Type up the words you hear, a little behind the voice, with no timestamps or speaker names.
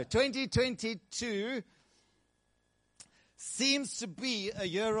2022 seems to be a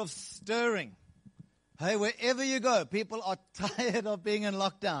year of stirring. Hey, wherever you go, people are tired of being in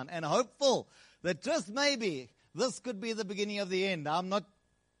lockdown and hopeful that just maybe this could be the beginning of the end. I'm not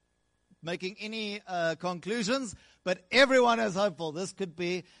making any conclusions, but everyone is hopeful this could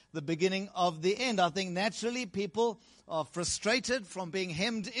be the beginning of the end. I think naturally people are frustrated from being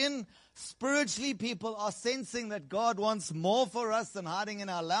hemmed in. Spiritually, people are sensing that God wants more for us than hiding in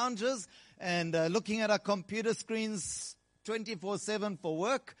our lounges and looking at our computer screens 24/7 for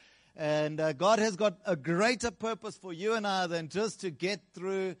work. And God has got a greater purpose for you and I than just to get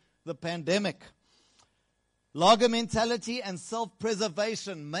through the pandemic. Logger mentality and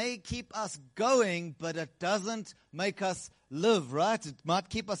self-preservation may keep us going, but it doesn't make us live, right? It might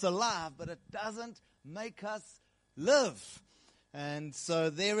keep us alive, but it doesn't make us live. And so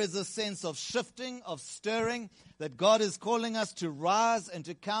there is a sense of shifting, of stirring, that God is calling us to rise and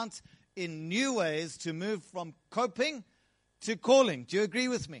to count in new ways, to move from coping to calling. Do you agree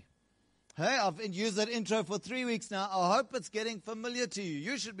with me? Hey, I've used that intro for 3 weeks now. I hope it's getting familiar to you.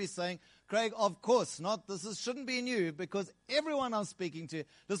 You should be saying, Craig, of course not. Shouldn't be new, because everyone I'm speaking to,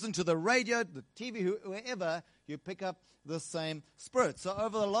 listen to the radio, the TV, wherever, you pick up the same spirit. So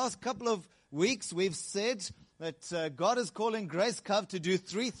over the last couple of weeks, we've said that God is calling Grace Cove to do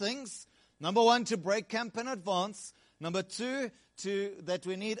 3 things. Number 1, to break camp in advance. Number 2, that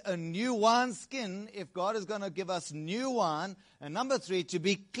we need a new wine skin if God is going to give us new wine. And number 3, to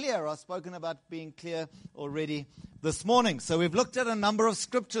be clear. I've spoken about being clear already this morning. So we've looked at a number of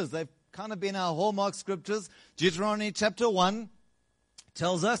scriptures. They've kind of been our hallmark scriptures. Deuteronomy chapter 1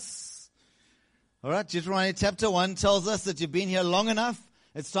 tells us, all right, Deuteronomy chapter 1 tells us that you've been here long enough.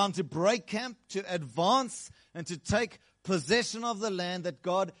 It's time to break camp, to advance, and to take possession of the land that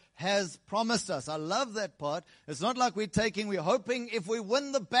God has promised us. I love that part. It's not like we're hoping if we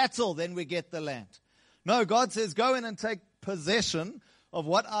win the battle, then we get the land. No, God says, go in and take possession of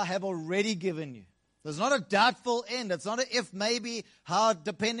what I have already given you. There's not a doubtful end. It's not an if, maybe, how,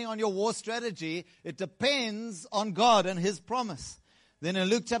 depending on your war strategy. It depends on God and His promise. Then in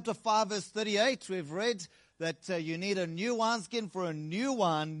Luke chapter 5, verse 38, we've read that you need a new wineskin for a new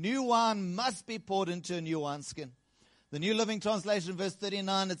wine. New wine must be poured into a new wineskin. The New Living Translation, verse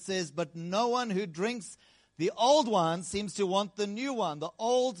 39, it says, but no one who drinks the old wine seems to want the new wine. The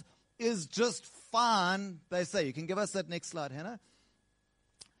old is just fine, they say. You can give us that next slide, Hannah.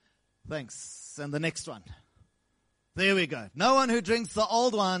 Thanks. And the next one. There we go. No one who drinks the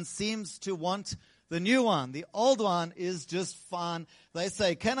old wine seems to want the new wine. The old wine is just fine, they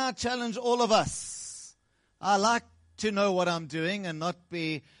say. Can I challenge all of us? I like to know what I'm doing and not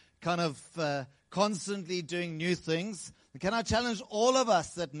be kind of constantly doing new things. Can I challenge all of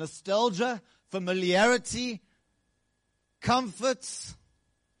us that nostalgia, familiarity, comfort,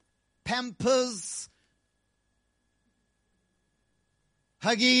 Pampers,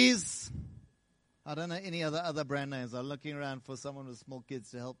 Huggies, I don't know any other brand names. I'm looking around for someone with small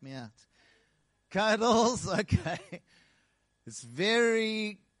kids to help me out. Cuddles, okay. It's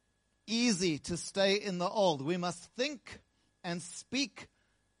very easy to stay in the old. We must think and speak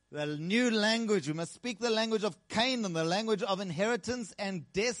the new language. We must speak the language of Canaan, the language of inheritance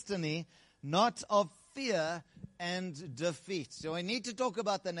and destiny, not of fear and defeat. So I need to talk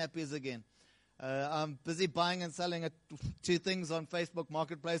about the nappies again. I'm busy buying and selling 2 things on Facebook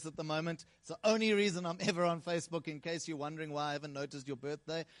Marketplace at the moment. It's the only reason I'm ever on Facebook, in case you're wondering why I haven't noticed your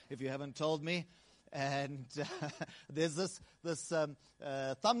birthday, if you haven't told me. And there's this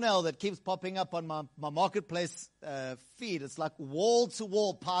thumbnail that keeps popping up on my Marketplace feed. It's like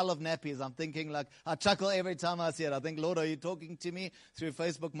wall-to-wall pile of nappies. I'm thinking, like, I chuckle every time I see it. I think, Lord, are you talking to me through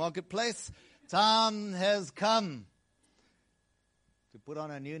Facebook Marketplace? Time has come to put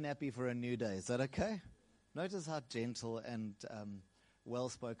on a new nappy for a new day. Is that okay? Notice how gentle and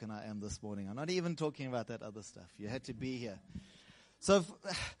well-spoken I am this morning. I'm not even talking about that other stuff. You had to be here. So,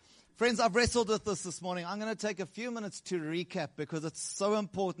 friends, I've wrestled with this morning. I'm going to take a few minutes to recap, because it's so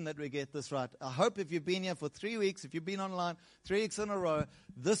important that we get this right. I hope if you've been here for 3 weeks, if you've been online 3 weeks in a row,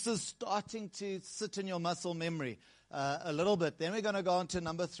 this is starting to sit in your muscle memory a little bit. Then we're going to go on to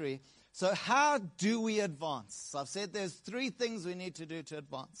number 3. So how do we advance? So I've said there's 3 things we need to do to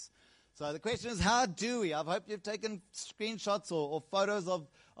advance. So the question is, how do we? I hope you've taken screenshots or photos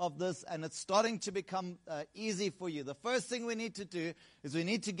of this, and it's starting to become easy for you. The first thing we need to do is we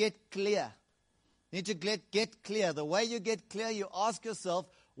need to get clear. You need to get clear. The way you get clear, you ask yourself,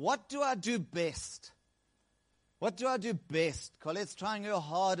 what do I do best? What do I do best? Colette's trying her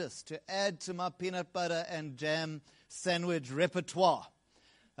hardest to add to my peanut butter and jam sandwich repertoire.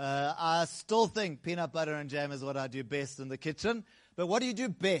 I still think peanut butter and jam is what I do best in the kitchen. but what do you do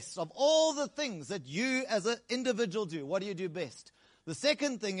best? Of all the things that you as an individual do, what do you do best? The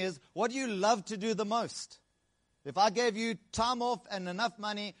second thing is, what do you love to do the most? If I gave you time off and enough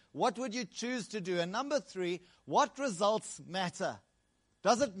money, what would you choose to do? And number 3, what results matter?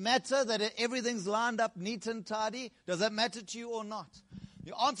 Does it matter that everything's lined up neat and tidy? Does that matter to you or not?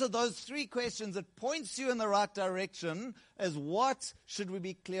 You answer those 3 questions, it points you in the right direction as what should we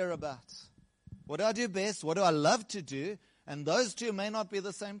be clear about? What do I do best? What do I love to do? And those 2 may not be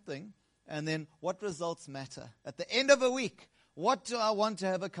the same thing. And then what results matter? At the end of a week, what do I want to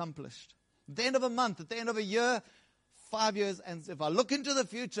have accomplished? At the end of a month, at the end of a year, 5 years, and if I look into the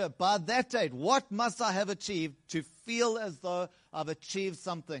future, by that date, what must I have achieved to feel as though I've achieved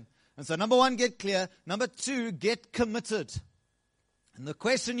something? And so number 1, get clear. Number 2, get committed. And the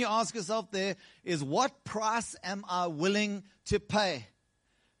question you ask yourself there is, what price am I willing to pay?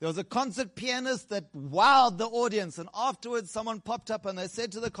 There was a concert pianist that wowed the audience, and afterwards someone popped up and they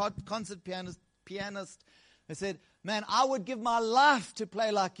said to the concert pianist, they said, man, I would give my life to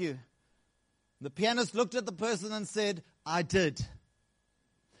play like you. The pianist looked at the person and said, I did.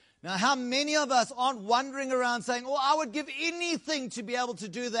 Now, how many of us aren't wandering around saying, oh, I would give anything to be able to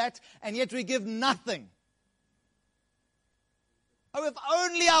do that, and yet we give nothing? Oh, if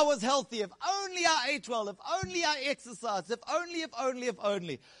only I was healthy, if only I ate well, if only I exercised, if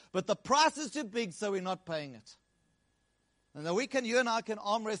only. But the price is too big, so we're not paying it. And then you and I can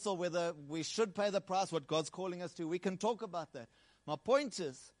arm wrestle whether we should pay the price, what God's calling us to. We can talk about that. My point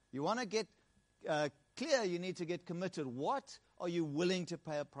is, you want to get clear, you need to get committed. What are you willing to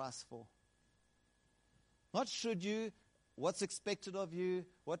pay a price for? Not should you, what's expected of you,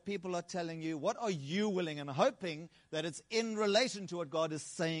 what people are telling you. What are you willing, and hoping that it's in relation to what God is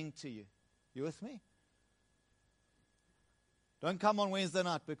saying to you. You with me? Don't come on Wednesday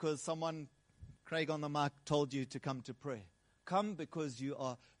night because someone, Craig on the mic, told you to come to prayer. Come because you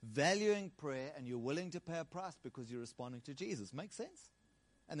are valuing prayer and you're willing to pay a price because you're responding to Jesus. Make sense?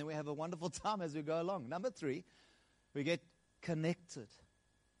 And then we have a wonderful time as we go along. Number 3, we get connected.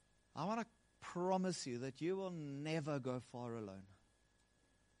 I want to promise you that you will never go far alone.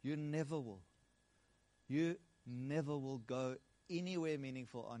 You never will. You never will go anywhere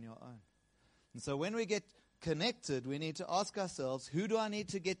meaningful on your own. And so when we get connected, we need to ask ourselves, who do I need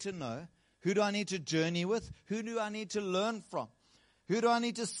to get to know? Who do I need to journey with? Who do I need to learn from? Who do I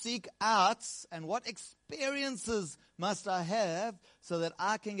need to seek out? And what experiences must I have so that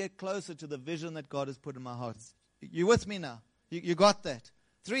I can get closer to the vision that God has put in my heart? You with me now? You got that?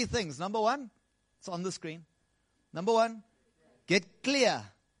 3 things. Number 1, it's on the screen. Number 1, get clear.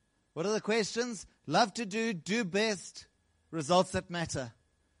 What are the questions? Love to do best, results that matter.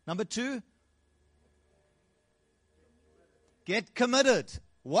 Number 2, get committed.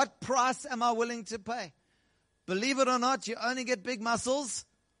 What price am I willing to pay? Believe it or not, you only get big muscles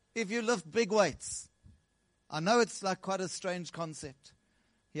if you lift big weights. I know it's like quite a strange concept.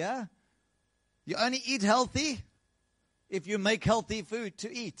 Yeah? You only eat healthy if you make healthy food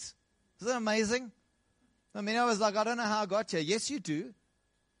to eat. Isn't that amazing? I mean, I was like, I don't know how I got here. Yes, you do.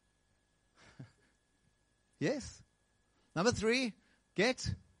 Yes. Number 3, get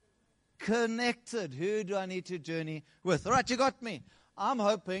connected. Who do I need to journey with? All right, you got me. I'm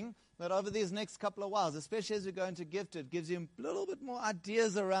hoping that over these next couple of whiles, especially as we go into Gifted, gives you a little bit more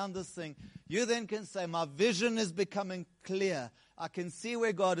ideas around this thing. You then can say, my vision is becoming clear. I can see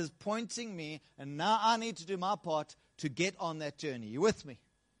where God is pointing me, and now I need to do my part to get on that journey. You with me?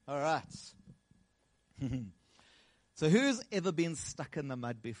 All right. So who's ever been stuck in the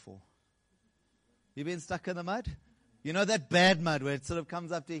mud before? You been stuck in the mud? You know that bad mud where it sort of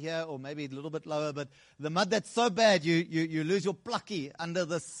comes up to here or maybe a little bit lower, but the mud that's so bad you lose your plucky under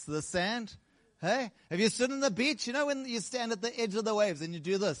the sand? Hey? Have you stood on the beach? You know when you stand at the edge of the waves and you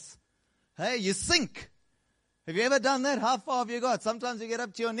do this? Hey, you sink. Have you ever done that? How far have you got? Sometimes you get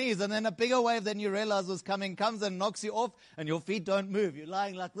up to your knees and then a bigger wave than you realize was coming comes and knocks you off and your feet don't move. You're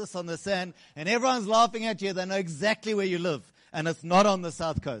lying like this on the sand and everyone's laughing at you. They know exactly where you live and it's not on the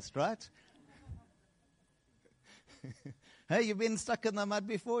south coast, right? Hey, you've been stuck in the mud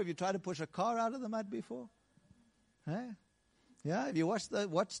before? Have you tried to push a car out of the mud before? Hey? Yeah, have you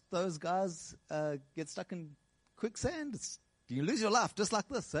watched those guys get stuck in quicksand? You lose your life just like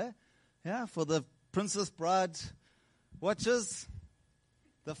this, eh? Yeah, for the Princess Bride watches,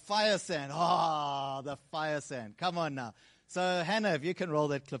 the fire sand. Oh, the fire sand. Come on now. So, Hannah, if you can roll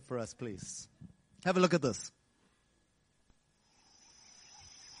that clip for us, please. Have a look at this.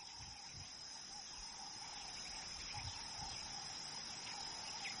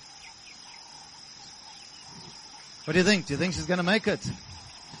 What do you think? Do you think she's going to make it?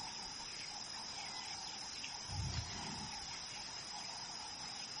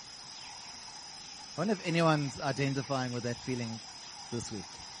 I wonder if anyone's identifying with that feeling this week.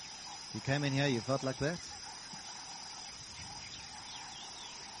 You came in here, you felt like that?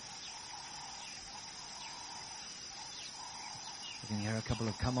 I can hear a couple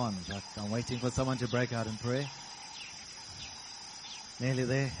of come-ons. Like I'm waiting for someone to break out in prayer. Nearly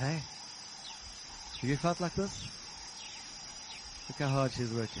there, hey? Have you felt like this? Look how hard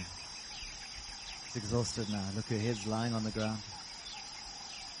she's working. She's exhausted now. Look, her head's lying on the ground.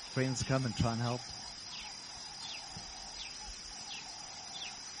 Friends come and try and help.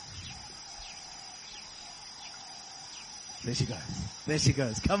 There she goes. There she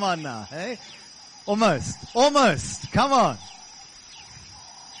goes. Come on now, hey? Almost. Almost. Come on.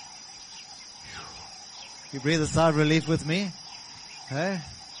 You breathe a sigh of relief with me? Hey?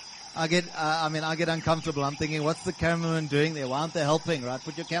 I get uncomfortable. I'm thinking, what's the cameraman doing there? Why aren't they helping, right?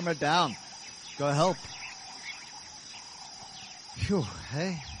 Put your camera down. Go help. Phew,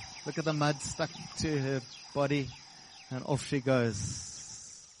 hey? Look at the mud stuck to her body. And off she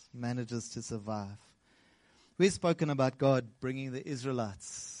goes. Manages to survive. We've spoken about God bringing the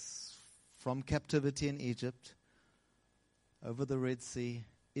Israelites from captivity in Egypt over the Red Sea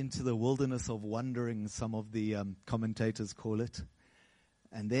into the wilderness of wandering, some of the commentators call it.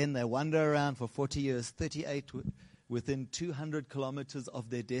 And then they wander around for 40 years, 38 within 200 kilometers of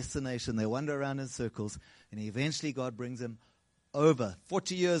their destination. They wander around in circles, and eventually God brings them over.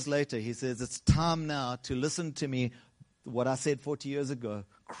 40 years later, he says, it's time now to listen to me, what I said 40 years ago,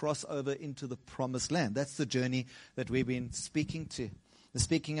 cross over into the promised land. That's the journey that we've been speaking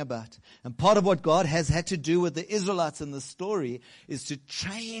about. And part of what God has had to do with the Israelites in the story is to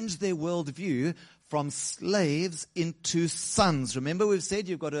change their worldview from slaves into sons. Remember, we've said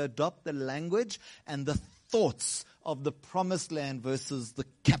you've got to adopt the language and the thoughts of the promised land versus the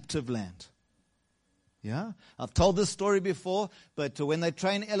captive land. Yeah? I've told this story before, but when they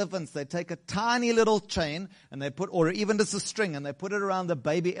train elephants, they take a tiny little chain and they put, or even just a string, and they put it around the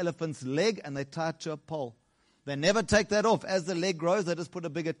baby elephant's leg and they tie it to a pole. They never take that off. As the leg grows, they just put a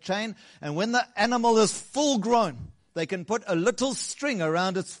bigger chain. And when the animal is full grown, they can put a little string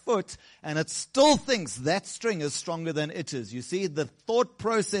around its foot, and it still thinks that string is stronger than it is. You see, the thought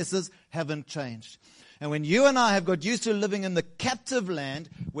processes haven't changed. And when you and I have got used to living in the captive land,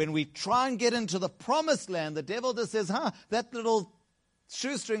 when we try and get into the promised land, the devil just says, that little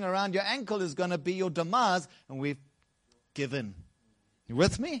shoestring around your ankle is going to be your demise, and we've given. You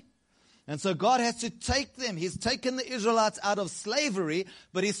with me? And so God has to take them. He's taken the Israelites out of slavery,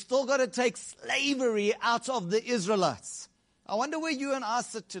 but he's still got to take slavery out of the Israelites. I wonder where you and I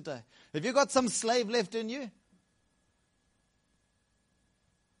sit today. Have you got some slave left in you?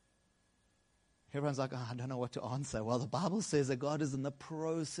 Everyone's like, I don't know what to answer. Well, the Bible says that God is in the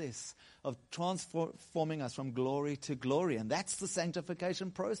process of transforming us from glory to glory. And that's the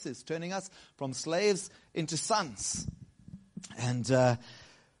sanctification process, turning us from slaves into sons. And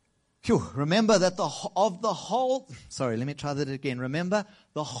remember that remember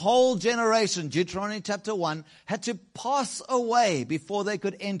the whole generation, Deuteronomy chapter 1, had to pass away before they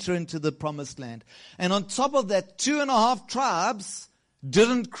could enter into the promised land. And on top of that, 2.5 tribes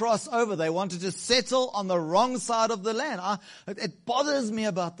didn't cross over. They wanted to settle on the wrong side of the land. It bothers me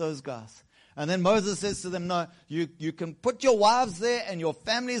about those guys. And then Moses says to them, no, you can put your wives there and your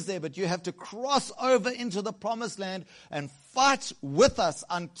families there, but you have to cross over into the promised land and fight with us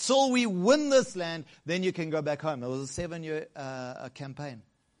until we win this land. Then you can go back home. It was a 7-year campaign.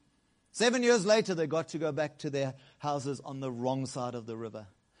 7 years later, they got to go back to their houses on the wrong side of the river.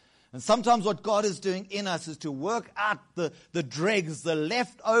 And sometimes what God is doing in us is to work out the dregs, the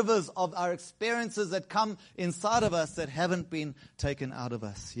leftovers of our experiences that come inside of us that haven't been taken out of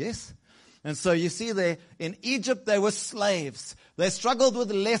us. Yes? And so you see there, in Egypt they were slaves. They struggled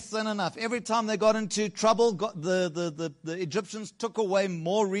with less than enough. Every time they got into trouble, the Egyptians took away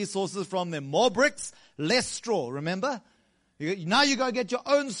more resources from them. More bricks, less straw, remember? Now you go get your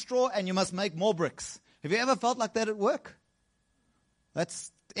own straw and you must make more bricks. Have you ever felt like that at work?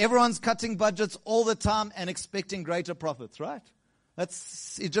 Everyone's cutting budgets all the time and expecting greater profits, right?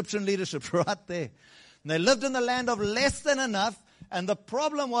 That's Egyptian leadership right there. And they lived in the land of less than enough, and the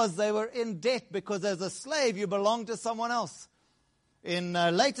problem was they were in debt because as a slave you belonged to someone else. In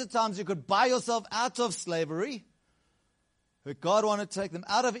later times you could buy yourself out of slavery, but God wanted to take them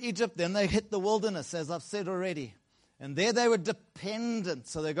out of Egypt. Then they hit the wilderness, as I've said already. And there they were dependent.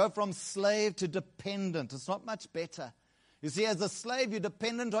 So they go from slave to dependent. It's not much better. You see, as a slave, you're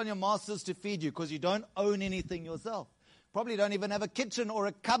dependent on your masters to feed you because you don't own anything yourself. Probably don't even have a kitchen or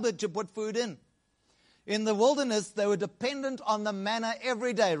a cupboard to put food in. In the wilderness, they were dependent on the manna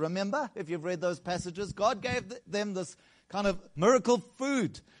every day. Remember, if you've read those passages, God gave them this kind of miracle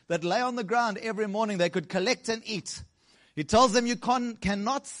food that lay on the ground every morning they could collect and eat. He tells them you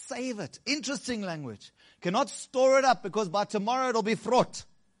cannot save it. Interesting language. Cannot store it up because by tomorrow it'll be fraught.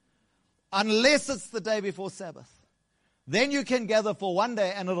 Unless it's the day before Sabbath. Then you can gather for one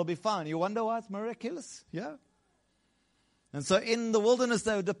day and it'll be fine. You wonder why it's miraculous? Yeah. And so in the wilderness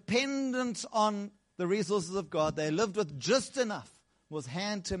they were dependent on the resources of God. They lived with just enough. It was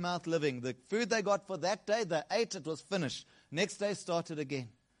hand-to-mouth living. The food they got for that day, they ate, it was finished. Next day started again.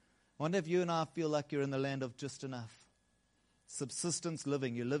 I wonder if you and I feel like you're in the land of just enough. Subsistence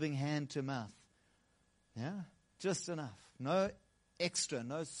living. You're living hand-to-mouth. Yeah? Just enough. No extra,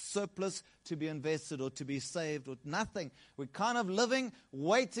 no surplus to be invested or to be saved or nothing. We're kind of living,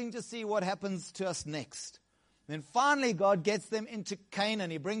 waiting to see what happens to us next. Then finally God gets them into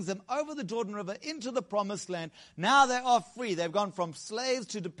Canaan. He brings them over the Jordan River into the promised land. Now they are free. They've gone from slaves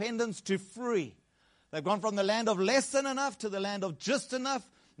to dependents to free. They've gone from the land of less than enough to the land of just enough.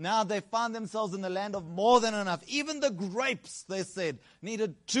 Now they find themselves in the land of more than enough. Even the grapes, they said,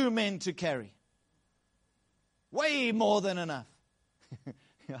 needed 2 men to carry. Way more than enough.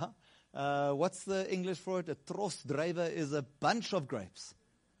 Yeah. What's the English for it? A trosdrywer is a bunch of grapes.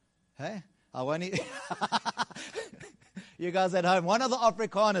 Hey? I won't You guys at home, one of the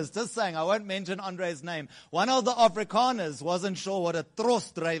Afrikaners, just saying, I won't mention Andre's name. One of the Afrikaners wasn't sure what a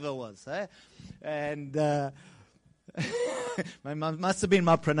trosdrywer was. Hey? And must have been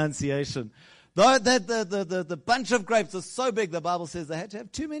my pronunciation. Though the bunch of grapes is so big, the Bible says they had to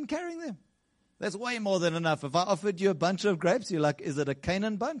have 2 men carrying them. That's way more than enough. If I offered you a bunch of grapes, you're like, is it a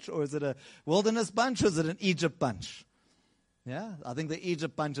Canaan bunch or is it a wilderness bunch or is it an Egypt bunch? Yeah, I think the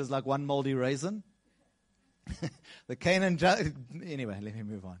Egypt bunch is like 1 moldy raisin. The Canaan, anyway, let me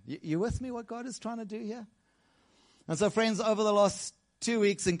move on. You with me what God is trying to do here? And so friends, over the last 2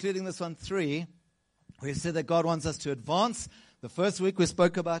 weeks, including this one, 3, we've said that God wants us to advance. The first week we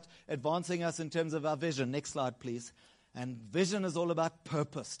spoke about advancing us in terms of our vision. Next slide, please. And vision is all about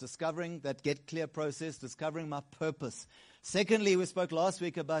purpose, discovering that get clear process, discovering my purpose. Secondly, we spoke last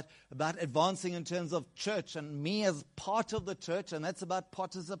week about advancing in terms of church and me as part of the church, and that's about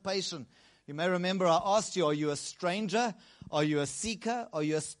participation. You may remember I asked you, are you a stranger? Are you a seeker? Are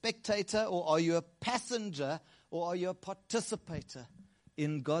you a spectator? Or are you a passenger? Or are you a participator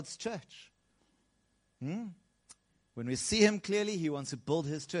in God's church? When we see Him clearly, He wants to build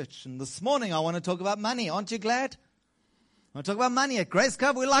His church. And this morning I want to talk about money. Aren't you glad? I want to talk about money. At Grace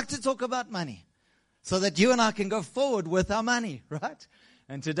Cove, we like to talk about money so that you and I can go forward with our money, right?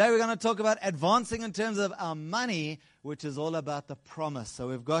 And today we're going to talk about advancing in terms of our money, which is all about the promise. So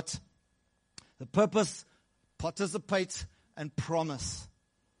we've got the purpose, participate, and promise.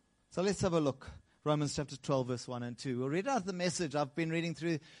 So let's have a look. Romans chapter 12, verse 1 and 2. We'll read out the Message. I've been reading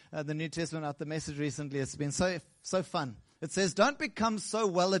through the New Testament out the Message recently. It's been so fun. It says, don't become so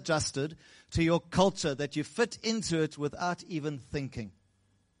well adjusted to your culture that you fit into it without even thinking.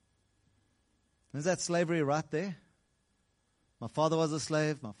 Is that slavery right there? My father was a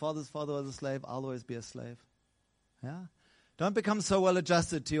slave. My father's father was a slave. I'll always be a slave. Yeah? Don't become so well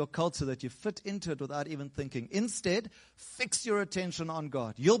adjusted to your culture that you fit into it without even thinking. Instead, fix your attention on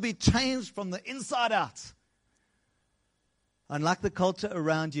God. You'll be changed from the inside out. Unlike the culture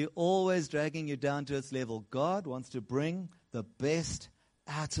around you, always dragging you down to its level, God wants to bring the best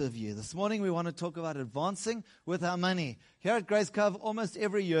out of you. This morning we want to talk about advancing with our money. Here at Grace Cove, almost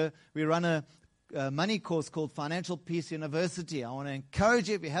every year we run a money course called Financial Peace University. I want to encourage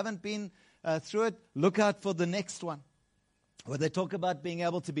you, if you haven't been through it, look out for the next one, where they talk about being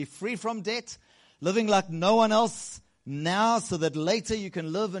able to be free from debt, living like no one else now so that later you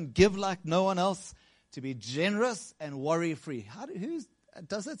can live and give like no one else, to be generous and worry-free.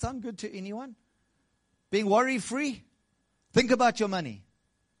 Does that sound good to anyone? Being worry-free? Think about your money.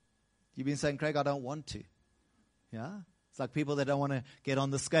 You've been saying, Craig, I don't want to. Yeah? It's like people that don't want to get on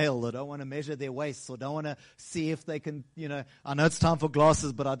the scale, or don't want to measure their waists, or don't want to see if they can, I know it's time for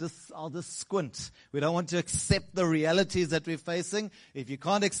glasses, but I'll just squint. We don't want to accept the realities that we're facing. If you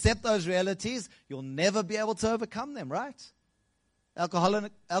can't accept those realities, you'll never be able to overcome them, right?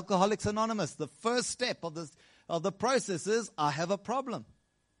 Alcoholics Anonymous, the first step of the process is, I have a problem.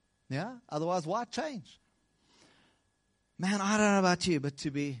 Yeah? Otherwise, why change? Man, I don't know about you, but to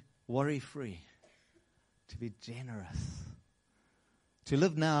be worry-free, to be generous, to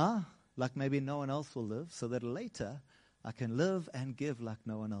live now like maybe no one else will live, so that later I can live and give like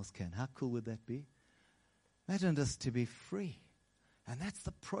no one else can. How cool would that be? Imagine just to be free. And that's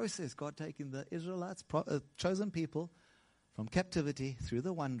the process, God taking the Israelites, chosen people, from captivity through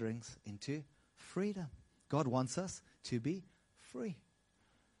the wanderings into freedom. God wants us to be free.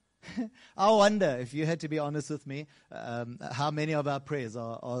 I wonder, if you had to be honest with me, how many of our prayers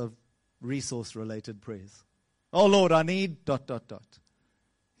are resource-related prayers. Oh, Lord, I need ...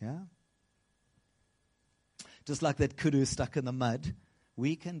 Yeah? Just like that kudu stuck in the mud,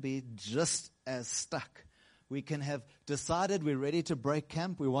 we can be just as stuck. We can have decided we're ready to break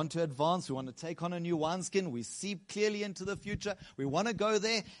camp. We want to advance. We want to take on a new wineskin. We see clearly into the future. We want to go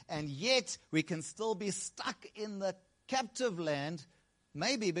there. And yet we can still be stuck in the captive land,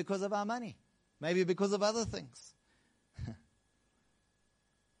 maybe because of our money, maybe because of other things.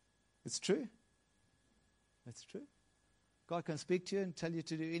 It's true. It's true. God can speak to you and tell you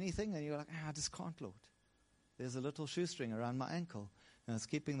to do anything, and you're like, I just can't, Lord. There's a little shoestring around my ankle, and it's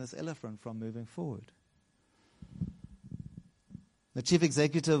keeping this elephant from moving forward. The chief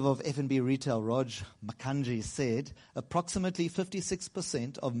executive of F&B Retail, Raj Makanji, said approximately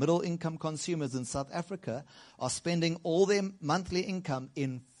 56% of middle-income consumers in South Africa are spending all their monthly income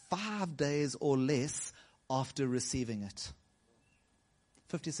in 5 days or less after receiving it.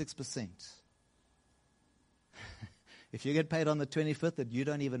 56%. If you get paid on the 25th, that you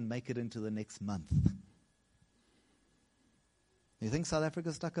don't even make it into the next month. You think South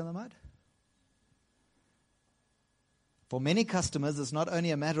Africa's stuck in the mud? For many customers, it's not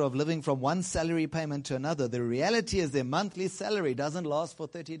only a matter of living from one salary payment to another. The reality is their monthly salary doesn't last for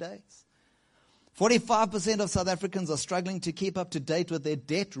 30 days. 45% of South Africans are struggling to keep up to date with their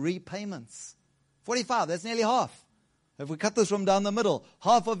debt repayments. 45, that's nearly half. If we cut this from down the middle,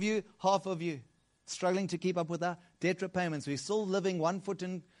 half of you, struggling to keep up with our debt repayments. We're still living one foot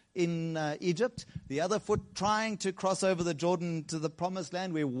in Egypt, the other foot trying to cross over the Jordan to the promised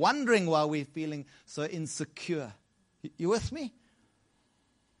land. We're wondering why we're feeling so insecure. You with me?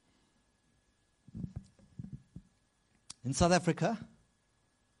 In South Africa,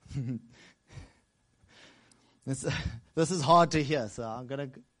 this is hard to hear, so I'm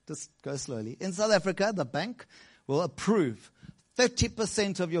going to just go slowly. In South Africa, the bank will approve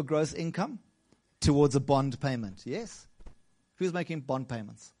 30% of your gross income towards a bond payment. Yes? Who's making bond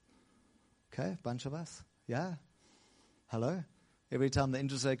payments? Okay, a bunch of us. Yeah? Hello? Every time the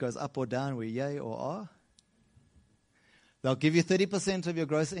interest rate goes up or down, we yay or ah. They'll give you 30% of your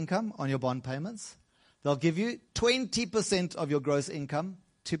gross income on your bond payments. They'll give you 20% of your gross income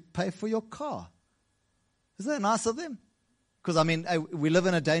to pay for your car. Isn't that nice of them? Because, I mean, we live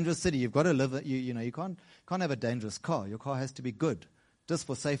in a dangerous city. You've got to live, you can't have a dangerous car. Your car has to be good, just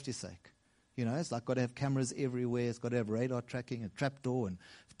for safety's sake. It's like got to have cameras everywhere. It's got to have radar tracking, a trapdoor, and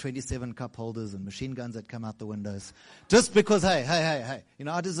 27 cup holders and machine guns that come out the windows. Just because, hey,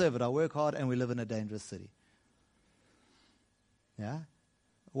 I deserve it. I work hard and we live in a dangerous city. Yeah?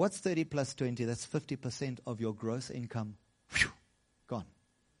 What's 30 plus 20? That's 50% of your gross income. Whew, gone.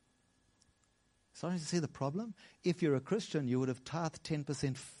 Starting to see the problem? If you're a Christian, you would have tithed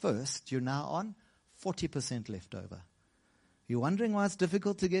 10% first. You're now on 40% left over. You're wondering why it's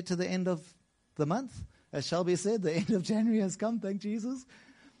difficult to get to the end of the month? As Shelby said, the end of January has come, thank Jesus.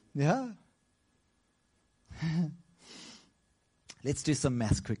 Yeah? Let's do some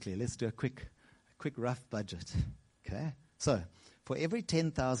math quickly. Let's do a quick rough budget. Okay? So, for every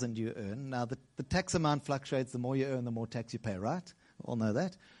 10,000 you earn, now the tax amount fluctuates. The more you earn, the more tax you pay, right? We all know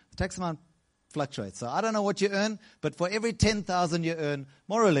that. The tax amount fluctuates. So I don't know what you earn, but for every 10,000 you earn,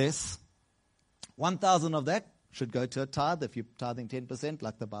 more or less, 1,000 of that should go to a tithe if you're tithing 10%,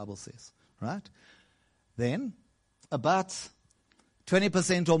 like the Bible says, right? Then, about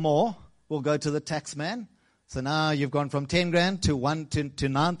 20% or more will go to the tax man. So now you've gone from 10 grand to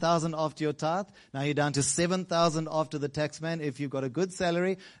 9,000 after your tithe. Now you're down to 7,000 after the tax man. If you've got a good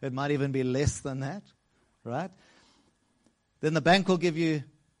salary, it might even be less than that, right? Then the bank will give you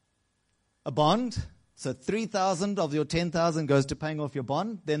a bond. So 3,000 of your 10,000 goes to paying off your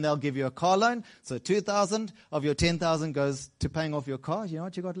bond. Then they'll give you a car loan. So 2,000 of your 10,000 goes to paying off your car. You know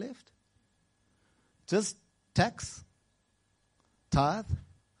what you got left? Just tax, tithe,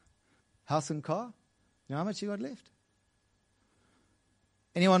 house and car. You know how much you got left?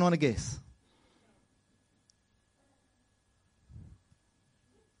 Anyone want to guess?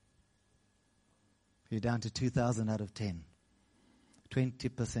 You're down to 2,000 out of 10.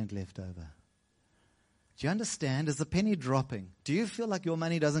 20% left over. Do you understand? Is the penny dropping? Do you feel like your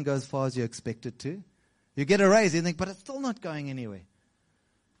money doesn't go as far as you expect it to? You get a raise, you think, but it's still not going anywhere.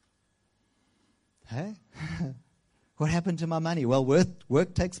 Hey? What happened to my money? Well,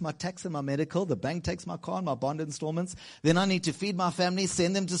 work takes my tax and my medical. The bank takes my car and my bond installments. Then I need to feed my family,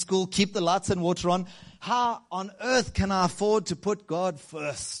 send them to school, keep the lights and water on. How on earth can I afford to put God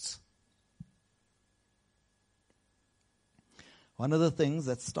first? One of the things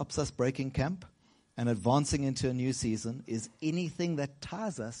that stops us breaking camp and advancing into a new season is anything that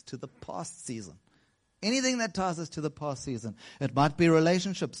ties us to the past season. Anything that ties us to the past season. It might be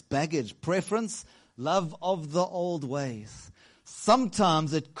relationships, baggage, preference, love of the old ways.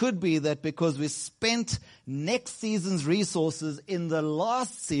 Sometimes it could be that because we spent next season's resources in the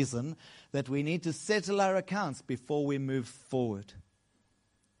last season, that we need to settle our accounts before we move forward.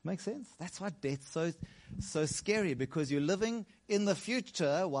 Make sense? That's why death's so scary, because you're living in the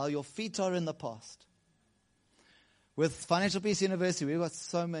future while your feet are in the past. With Financial Peace University, we've got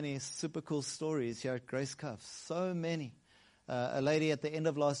so many super cool stories here at Grace Cove. So many. A lady at the end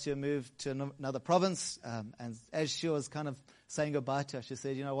of last year moved to another province, and as she was kind of saying goodbye to us, she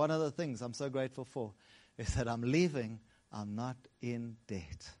said, one of the things I'm so grateful for is that I'm leaving, I'm not in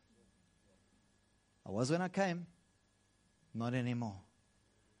debt. I was when I came, not anymore.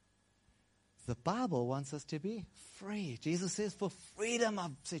 The Bible wants us to be free. Jesus says, for freedom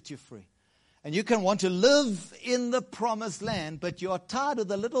I've set you free. And you can want to live in the promised land, but you are tied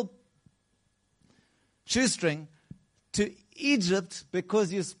with a little shoestring to Egypt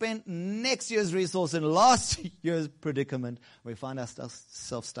because you spent next year's resource in last year's predicament. We find ourselves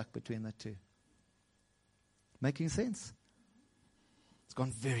stuck between the two. Making sense? It's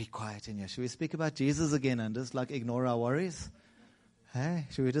gone very quiet in here. Should we speak about Jesus again and just ignore our worries? Hey,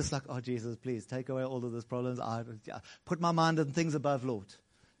 should we just oh Jesus, please take away all of these problems. I put my mind on things above, Lord.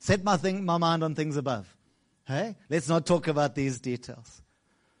 Set my mind on things above. Hey, let's not talk about these details.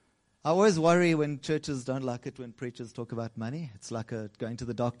 I always worry when churches don't like it when preachers talk about money. It's like going to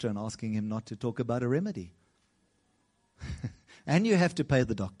the doctor and asking him not to talk about a remedy. And you have to pay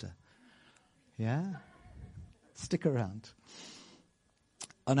the doctor. Yeah? Stick around.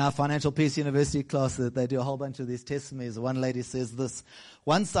 On our Financial Peace University class, they do a whole bunch of these testimonies. One lady says this: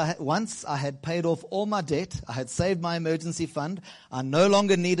 Once I had paid off all my debt, I had saved my emergency fund, I no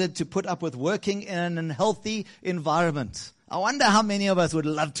longer needed to put up with working in an unhealthy environment. I wonder how many of us would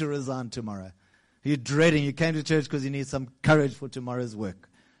love to resign tomorrow. You're dreading, you came to church because you need some courage for tomorrow's work.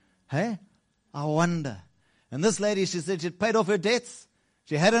 Hey? I wonder. And this lady, she said she'd paid off her debts.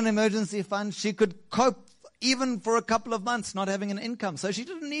 She had an emergency fund. She could cope even for a couple of months not having an income. So she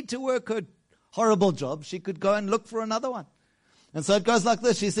didn't need to work her horrible job. She could go and look for another one. And so it goes like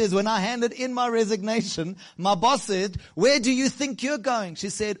this. She says, when I handed in my resignation, my boss said, where do you think you're going? She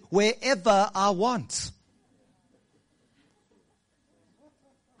said, wherever I want.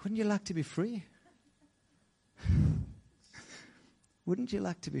 Wouldn't you like to be free? Wouldn't you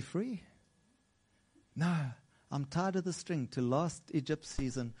like to be free? No, I'm tired of the string. To last Egypt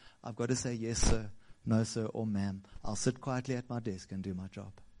season, I've got to say yes, sir, no, sir, or ma'am. I'll sit quietly at my desk and do my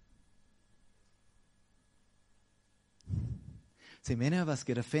job. See, many of us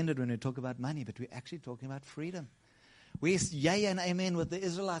get offended when we talk about money, but we're actually talking about freedom. We yay and amen with the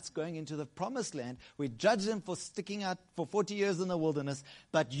Israelites going into the promised land. We judge them for sticking out for 40 years in the wilderness.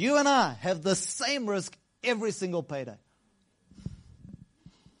 But you and I have the same risk every single payday.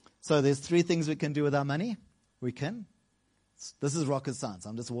 So there's 3 things we can do with our money. We can, this is rocket science,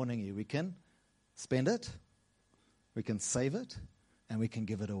 I'm just warning you. We can spend it, we can save it, and we can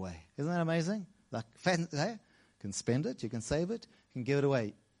give it away. Isn't that amazing? You can spend it, you can save it, you can give it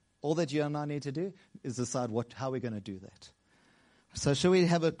away. All that you and I need to do is decide how we're going to do that. So shall we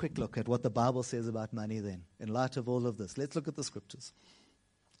have a quick look at what the Bible says about money then, in light of all of this? Let's look at the scriptures.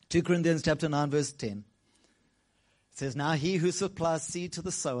 2 Corinthians chapter 9, verse 10. It says, now he who supplies seed to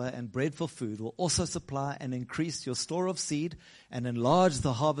the sower and bread for food will also supply and increase your store of seed and enlarge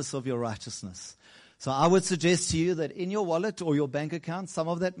the harvest of your righteousness. So I would suggest to you that in your wallet or your bank account, some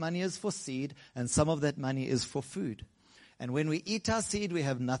of that money is for seed and some of that money is for food. And when we eat our seed, we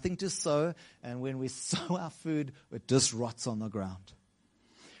have nothing to sow. And when we sow our food, it just rots on the ground.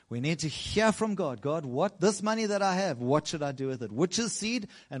 We need to hear from God. God, this money that I have, what should I do with it? Which is seed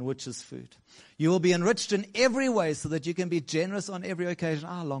and which is food? You will be enriched in every way so that you can be generous on every occasion.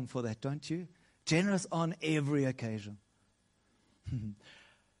 I long for that, don't you? Generous on every occasion.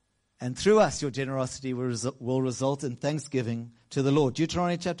 And through us, your generosity will result in thanksgiving to the Lord.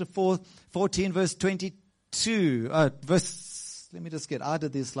 Deuteronomy chapter 14, verse 22. Let me just I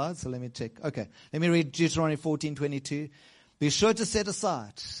did these slides, so let me check. Okay, let me read Deuteronomy 14:22. Be sure to set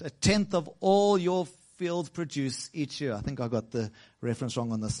aside 1/10 of all your fields produce each year. I think I got the reference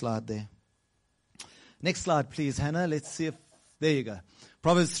wrong on the slide there. Next slide, please, Hannah. Let's see if, there you go.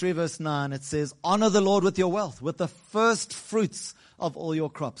 Proverbs 3 verse 9, it says, honor the Lord with your wealth, with the first fruits of all your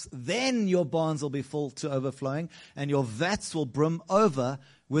crops. Then your barns will be full to overflowing, and your vats will brim over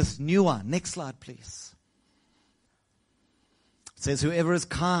with new wine. Next slide, please. It says, whoever is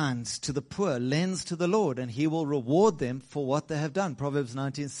kind to the poor lends to the Lord, and he will reward them for what they have done. Proverbs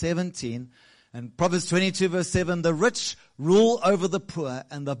 19:17. And Proverbs 22 verse 7, the rich rule over the poor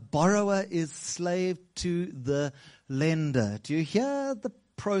and the borrower is slave to the lender. Do you hear the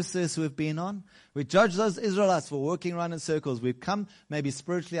process we've been on? We judge those Israelites for walking around in circles. We've come maybe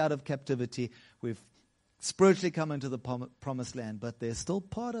spiritually out of captivity. We've spiritually come into the promised land, but there's still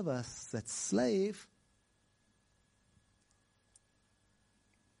part of us that's slave.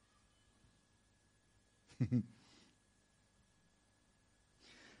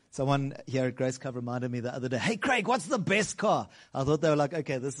 Someone here at Grace Cove reminded me the other day, hey Craig, what's the best car? I thought they were like,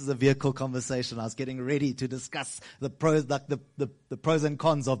 okay, this is a vehicle conversation. I was getting ready to discuss the pros, like the pros and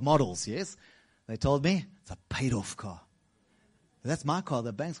cons of models, yes? They told me it's a paid off car. That's my car.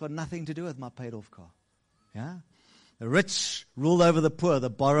 The bank's got nothing to do with my paid off car. Yeah? The rich rule over the poor. The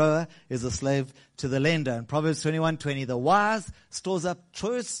borrower is a slave to the lender. In Proverbs 21:20, the wise stores up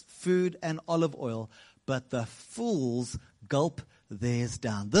choice food and olive oil, but the fools gulp theirs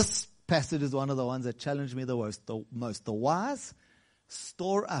down. This passage is one of the ones that challenged me the most. The wise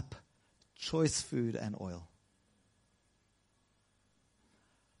store up choice food and oil.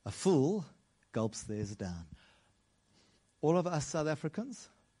 A fool gulps theirs down. All of us South Africans,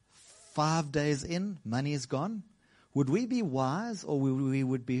 5 days in, money is gone. Would we be wise or we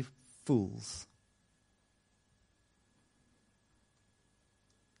would be fools?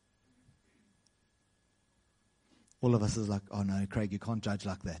 All of us is like, oh no, Craig, you can't judge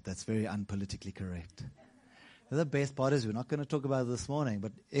like that. That's very unpolitically correct. The best part is we're not going to talk about it this morning,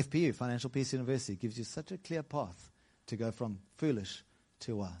 but FPU, Financial Peace University, gives you such a clear path to go from foolish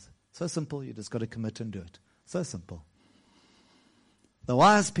to wise. So simple, you just got to commit and do it. So simple. The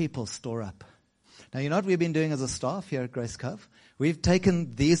wise people store up. Now, you know what we've been doing as a staff here at Grace Cove? We've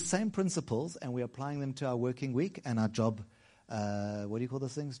taken these same principles and we're applying them to our working week and our job, what do you call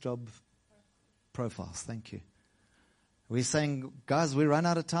those things? Job profiles. Thank you. We're saying, guys, we run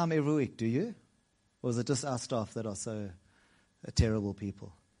out of time every week. Do you? Or is it just our staff that are so terrible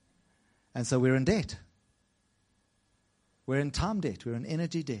people? And so we're in debt. We're in time debt. We're in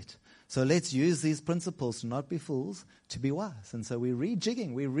energy debt. So let's use these principles to not be fools, to be wise. And so we're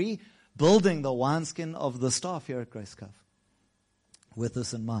rejigging, we're rebuilding the wineskin of the staff here at Grace Cove with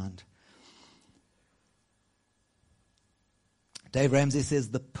this in mind. Dave Ramsey says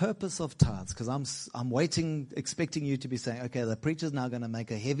the purpose of tithes, because I'm waiting, expecting you to be saying, okay, the preacher's now going to make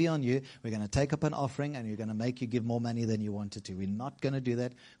a heavy on you. We're going to take up an offering and you're going to make you give more money than you wanted to. We're not going to do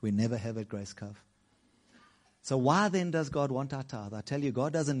that. We never have at Grace Cove. So why then does God want our tithe? I tell you,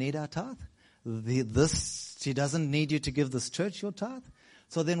 God doesn't need our tithe. He doesn't need you to give this church your tithe.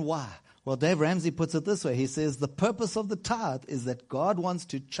 So then why? Well, Dave Ramsey puts it this way. He says the purpose of the tithe is that God wants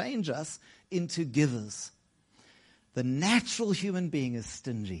to change us into givers. The natural human being is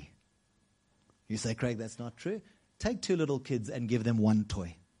stingy. You say, Craig, that's not true. Take 2 little kids and give them 1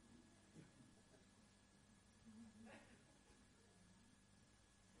 toy.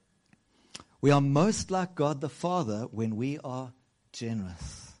 We are most like God the Father when we are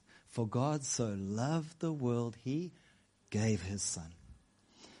generous. For God so loved the world, He gave His Son.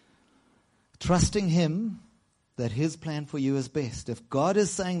 Trusting Him that His plan for you is best. If God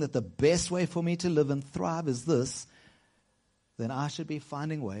is saying that the best way for me to live and thrive is this, then I should be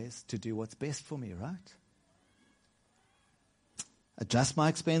finding ways to do what's best for me, right? Adjust my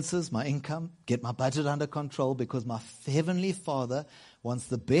expenses, my income, get my budget under control because my Heavenly Father wants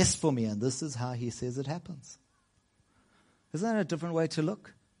the best for me, and this is how He says it happens. Isn't that a different way to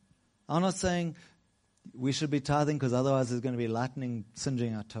look? I'm not saying we should be tithing because otherwise there's going to be lightning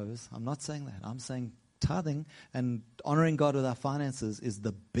singeing our toes. I'm not saying that. I'm saying tithing and honoring God with our finances is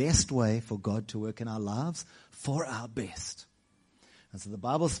the best way for God to work in our lives for our best. And so the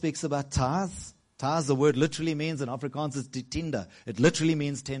Bible speaks about tithes. Tithes, the word literally means, in Afrikaans, it's tiende. It literally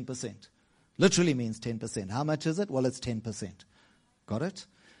means 10%. Literally means 10%. How much is it? Well, it's 10%. Got it?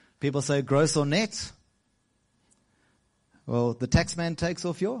 People say gross or net. Well, the tax man takes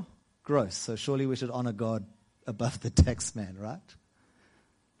off your gross. So surely we should honor God above the tax man, right?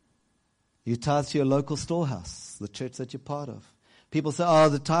 You tithe to your local storehouse, the church that you're part of. People say, oh,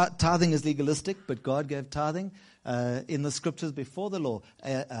 the tithing is legalistic, but God gave tithing in the scriptures before the law.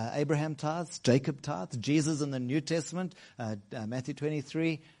 Abraham tithes, Jacob tithes, Jesus in the New Testament, Matthew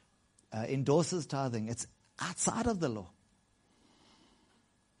 23, endorses tithing. It's outside of the law.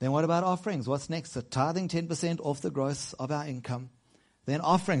 Then what about offerings? What's next? So tithing 10% off the gross of our income. Then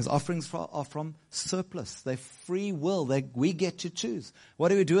offerings. Offerings are from surplus. They're free will. We get to choose. What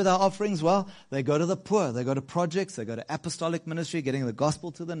do we do with our offerings? Well, they go to the poor. They go to projects. They go to apostolic ministry, getting the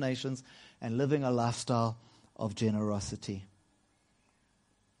gospel to the nations, and living a lifestyle of generosity.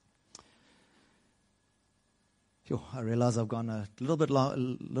 I realize I've gone a little bit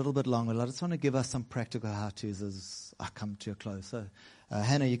long, but I just want to give us some practical how-tos as I come to a close. So,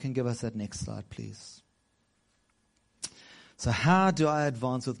 Hannah, you can give us that next slide, please. So how do I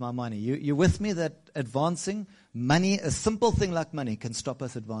advance with my money? You're with me that advancing money, a simple thing like money, can stop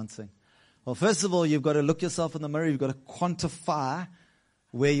us advancing. Well, first of all, you've got to look yourself in the mirror. You've got to quantify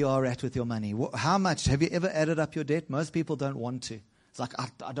where you are at with your money. How much? Have you ever added up your debt? Most people don't want to. It's like,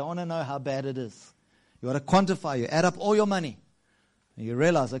 I don't want to know how bad it is. You got to quantify. You add up all your money. And you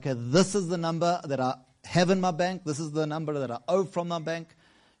realize, okay, this is the number that I have in my bank. This is the number that I owe from my bank.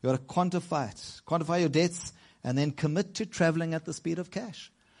 You got to quantify it. Quantify your debts and then commit to traveling at the speed of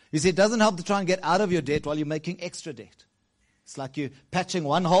cash. You see, it doesn't help to try and get out of your debt while you're making extra debt. It's like you're patching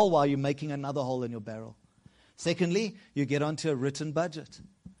one hole while you're making another hole in your barrel. Secondly, you get onto a written budget.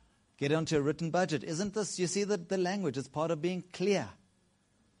 Get onto a written budget. Isn't this, you see the language, it's part of being clear.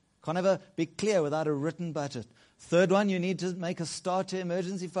 Can't ever be clear without a written budget. Third one, you need to make a starter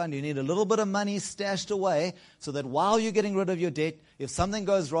emergency fund. You need a little bit of money stashed away so that while you're getting rid of your debt, if something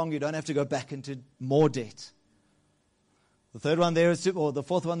goes wrong, you don't have to go back into more debt. The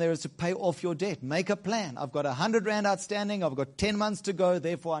fourth one there is to pay off your debt. Make a plan. I've got 100 Rand outstanding. I've got 10 months to go.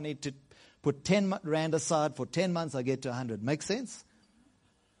 Therefore, I need to put 10 Rand aside. For 10 months, I get to 100. Make sense?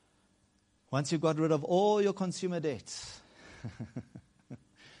 Once you've got rid of all your consumer debts,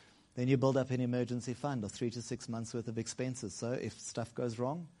 then you build up an emergency fund of 3 to 6 months worth of expenses. So if stuff goes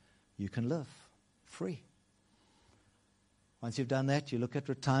wrong, you can live free. Once you've done that, you look at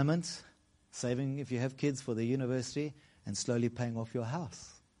retirement, saving if you have kids for the university, and slowly paying off your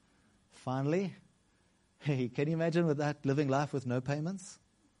house. Finally, hey, can you imagine with that living life with no payments?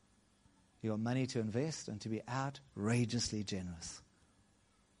 You got money to invest and to be outrageously generous.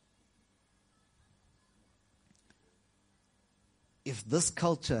 If this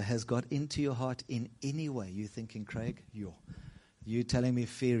culture has got into your heart in any way, you're thinking, Craig, you're telling me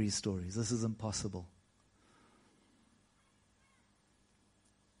fairy stories. This is impossible.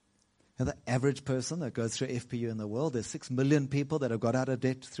 Now, the average person that goes through FPU in the world, there's 6 million people that have got out of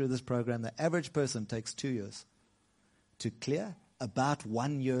debt through this program. The average person takes 2 years to clear about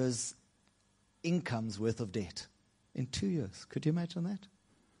 1 year's income's worth of debt. In 2 years. Could you imagine that?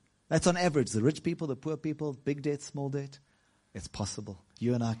 That's on average. The rich people, the poor people, big debt, small debt. It's possible.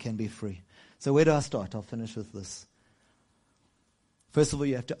 You and I can be free. So where do I start? I'll finish with this. First of all,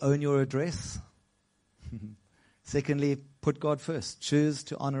 you have to own your address. Secondly, put God first. Choose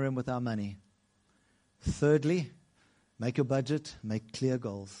to honor Him with our money. Thirdly, make your budget, make clear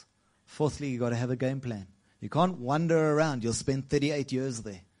goals. Fourthly, you've got to have a game plan. You can't wander around. You'll spend 38 years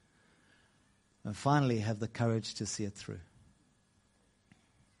there. And finally, have the courage to see it through.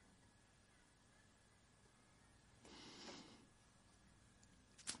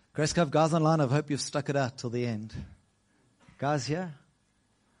 Grace Cove guys online, I hope you've stuck it out till the end. Guys here?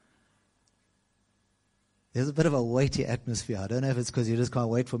 There's a bit of a weighty atmosphere. I don't know if it's because you just can't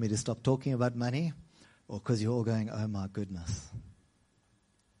wait for me to stop talking about money or because you're all going, oh my goodness.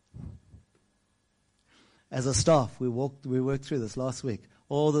 As a staff, we worked through this last week.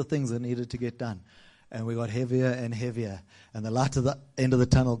 All the things that needed to get done. And we got heavier and heavier. And the light at the end of the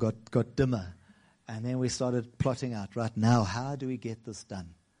tunnel got dimmer. And then we started plotting out, right now, how do we get this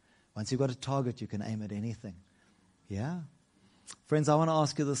done? Once you've got a target, you can aim at anything. Yeah? Friends, I want to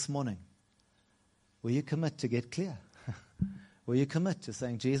ask you this morning, will you commit to get clear? Will you commit to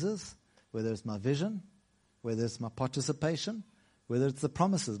saying, Jesus, whether it's my vision, whether it's my participation, whether it's the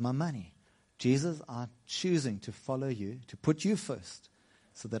promises, my money, Jesus, I'm choosing to follow you, to put you first,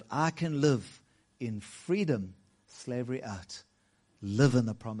 so that I can live in freedom, slavery out, live in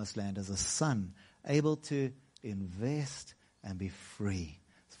the promised land as a son, able to invest and be free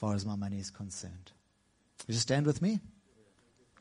as far as my money is concerned. Would you stand with me?